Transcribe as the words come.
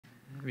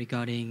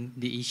regarding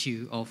the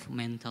issue of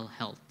mental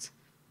health,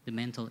 the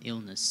mental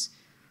illness.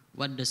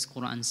 What does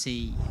Quran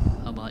say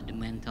about the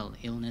mental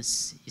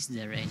illness? Is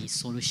there any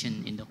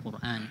solution in the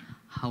Quran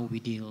how we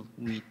deal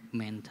with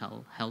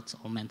mental health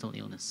or mental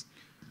illness?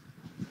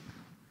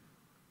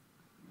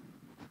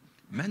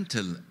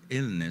 Mental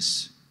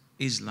illness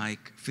is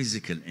like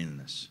physical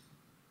illness.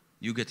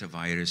 You get a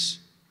virus,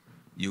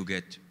 you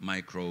get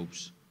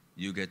microbes,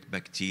 you get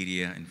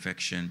bacteria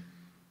infection.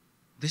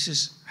 This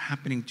is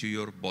happening to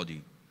your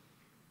body.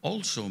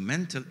 Also,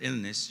 mental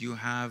illness, you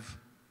have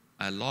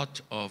a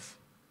lot of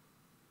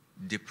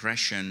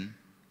depression,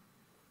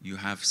 you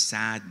have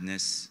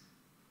sadness.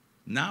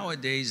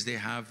 Nowadays, they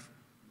have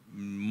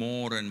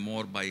more and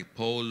more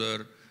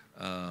bipolar,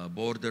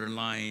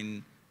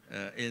 borderline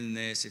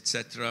illness,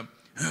 etc.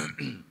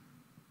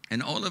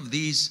 And all of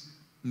these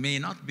may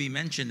not be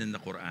mentioned in the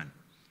Quran.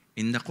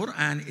 In the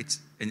Quran, it's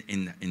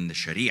in the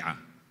Sharia,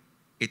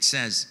 it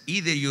says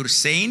either you're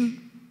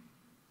sane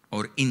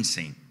or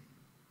insane.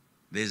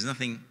 There's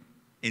nothing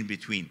in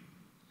between.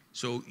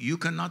 So you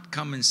cannot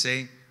come and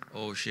say,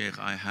 oh, Sheikh,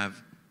 I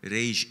have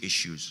rage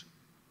issues,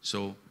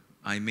 so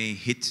I may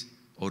hit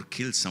or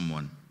kill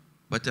someone.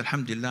 But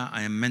alhamdulillah,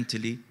 I am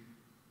mentally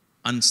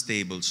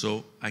unstable,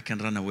 so I can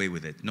run away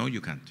with it. No,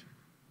 you can't.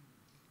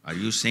 Are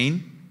you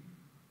sane?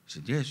 I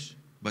said, yes,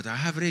 but I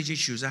have rage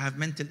issues, I have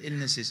mental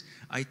illnesses,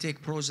 I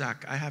take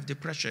Prozac, I have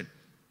depression.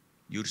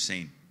 You're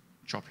sane.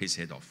 Chop his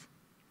head off.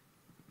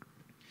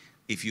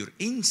 If you're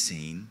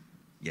insane,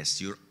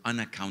 yes, you're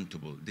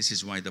unaccountable. This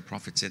is why the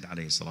Prophet said,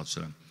 alayhi salatu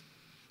wasalam,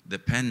 the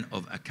pen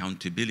of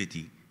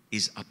accountability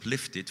is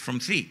uplifted from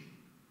 3.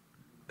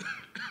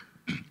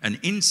 An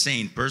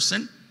insane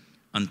person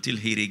until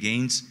he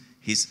regains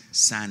his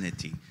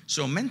sanity.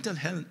 So mental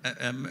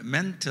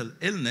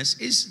illness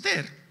is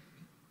there.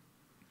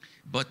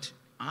 But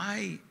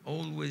I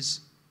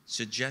always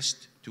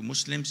suggest to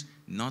Muslims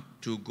not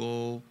to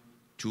go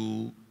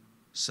to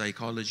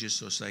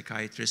psychologists or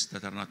psychiatrists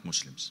that are not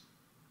Muslims.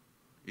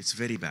 It's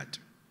very bad.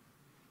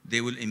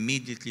 They will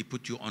immediately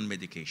put you on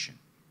medication,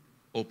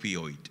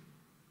 opioid,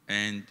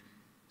 and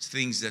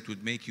things that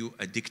would make you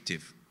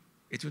addictive.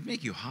 It would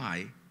make you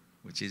high,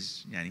 which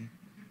is,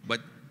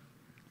 but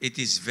it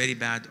is very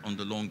bad on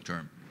the long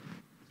term.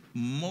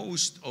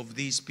 Most of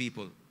these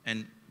people,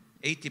 and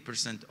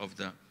 80% of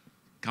the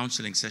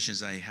counseling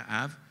sessions I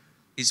have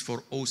is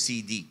for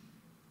OCD,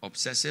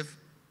 obsessive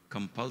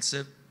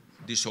compulsive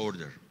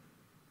disorder.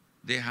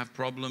 They have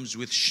problems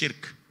with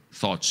shirk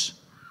thoughts.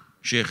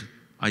 Sheikh,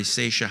 I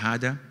say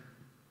shahada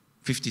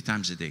 50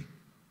 times a day.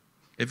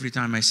 Every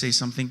time I say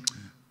something,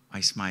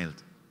 I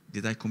smiled.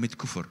 Did I commit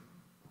kufr?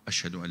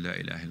 Ashhadu an la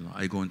ilaha illallah.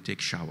 I go and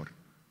take shower.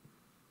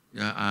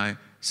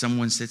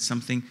 Someone said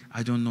something,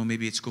 I don't know,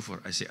 maybe it's kufr.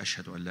 I say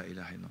ashhadu an la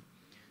ilaha illallah.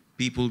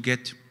 People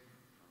get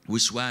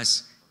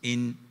wiswas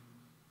in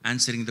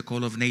answering the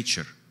call of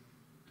nature.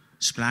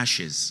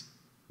 Splashes,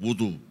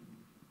 wudu.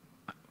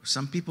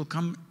 Some people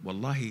come,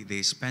 wallahi,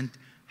 they spent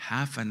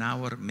half an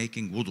hour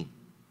making wudu.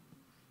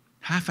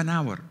 Half an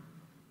hour.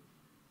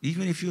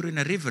 Even if you're in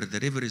a river, the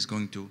river is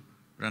going to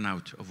run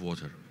out of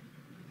water.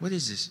 What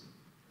is this?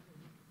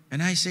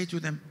 And I say to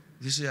them,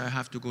 I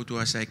have to go to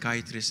a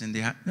psychiatrist, and they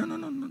have,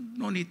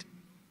 no need.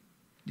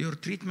 Your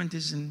treatment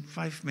is in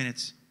 5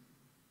 minutes.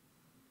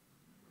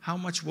 How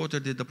much water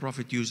did the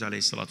Prophet use,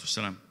 alayhi salatu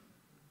wasalam?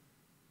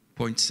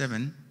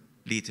 0.7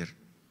 liter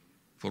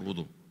for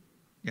wudu.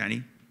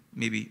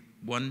 Maybe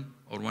 1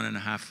 or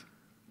 1.5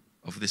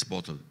 of this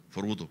bottle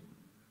for wudu.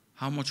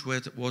 How much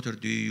water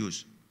do you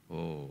use?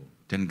 Oh,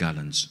 10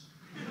 gallons.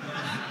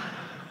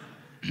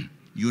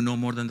 You know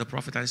more than the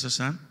Prophet alayhi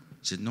salam?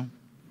 He said, no.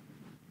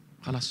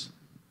 Khalas.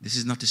 This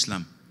is not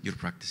Islam you're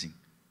practicing.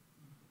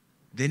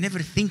 They never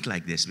think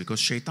like this because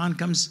shaitan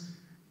comes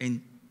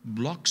and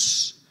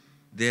blocks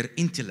their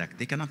intellect.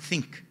 They cannot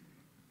think.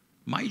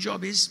 My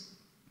job is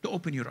to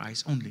open your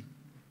eyes only.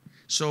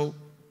 So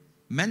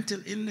mental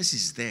illness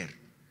is there,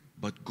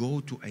 but go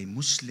to a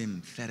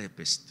Muslim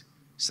therapist,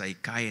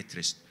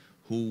 psychiatrist,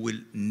 who will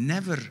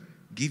never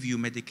give you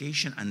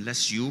medication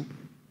unless you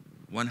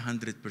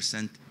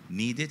 100%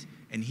 need it.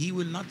 And he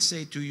will not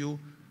say to you,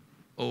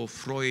 oh,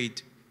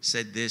 Freud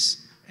said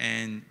this,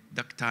 and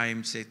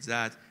Durkheim said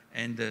that,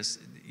 and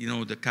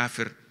the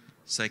kafir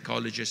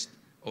psychologist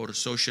or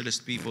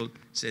socialist people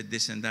said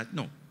this and that.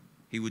 No,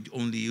 he would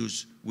only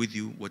use with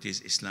you what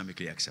is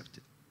Islamically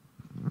accepted.